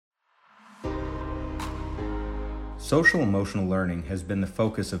Social emotional learning has been the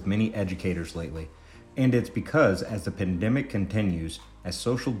focus of many educators lately, and it's because as the pandemic continues, as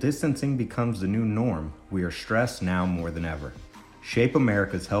social distancing becomes the new norm, we are stressed now more than ever. Shape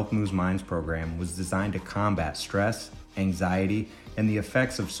America's Health Moves Minds program was designed to combat stress, anxiety, and the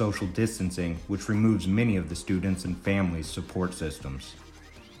effects of social distancing, which removes many of the students' and families' support systems.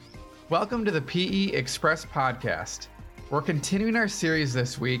 Welcome to the PE Express podcast. We're continuing our series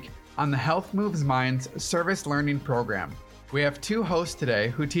this week on the Health Moves Minds service learning program. We have two hosts today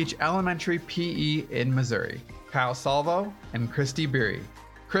who teach elementary PE in Missouri, Kyle Salvo and Christy Beery.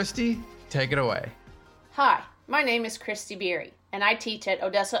 Christy, take it away. Hi, my name is Christy Beery, and I teach at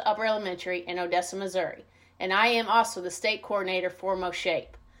Odessa Upper Elementary in Odessa, Missouri, and I am also the state coordinator for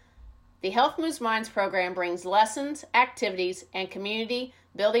MoShape. The Health Moves Minds program brings lessons, activities, and community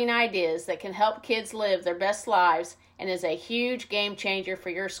building ideas that can help kids live their best lives and is a huge game changer for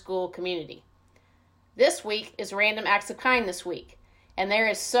your school community. This week is Random Acts of Kindness Week, and there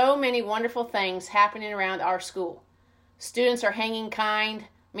is so many wonderful things happening around our school. Students are hanging kind,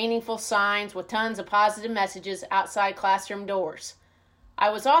 meaningful signs with tons of positive messages outside classroom doors.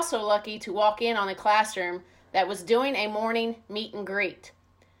 I was also lucky to walk in on a classroom that was doing a morning meet and greet.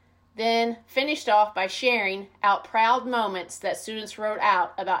 Then finished off by sharing out proud moments that students wrote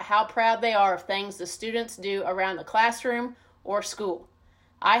out about how proud they are of things the students do around the classroom or school.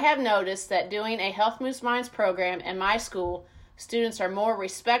 I have noticed that doing a Health Moves Minds program in my school, students are more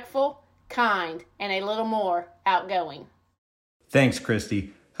respectful, kind, and a little more outgoing. Thanks,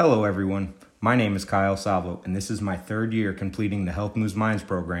 Christy. Hello, everyone. My name is Kyle Salvo, and this is my third year completing the Health Moves Minds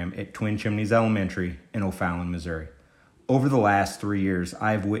program at Twin Chimneys Elementary in O'Fallon, Missouri. Over the last 3 years,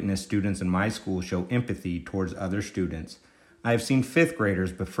 I have witnessed students in my school show empathy towards other students. I have seen fifth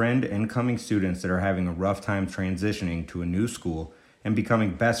graders befriend incoming students that are having a rough time transitioning to a new school and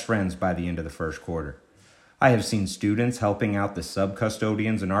becoming best friends by the end of the first quarter. I have seen students helping out the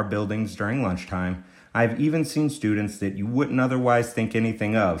sub-custodians in our buildings during lunchtime. I have even seen students that you wouldn't otherwise think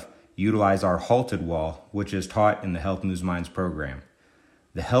anything of utilize our halted wall, which is taught in the Health Moves Minds program.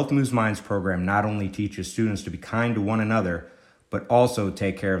 The Health Moves Minds program not only teaches students to be kind to one another, but also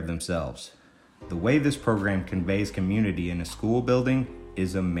take care of themselves. The way this program conveys community in a school building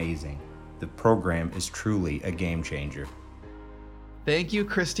is amazing. The program is truly a game changer. Thank you,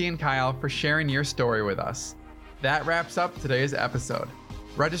 Christy and Kyle, for sharing your story with us. That wraps up today's episode.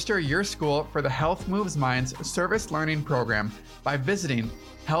 Register your school for the Health Moves Minds service learning program by visiting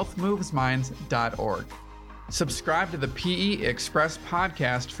healthmovesminds.org. Subscribe to the PE Express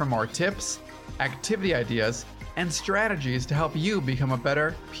podcast for more tips, activity ideas, and strategies to help you become a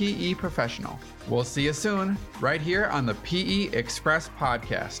better PE professional. We'll see you soon, right here on the PE Express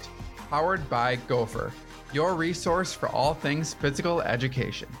podcast, powered by Gopher, your resource for all things physical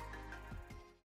education.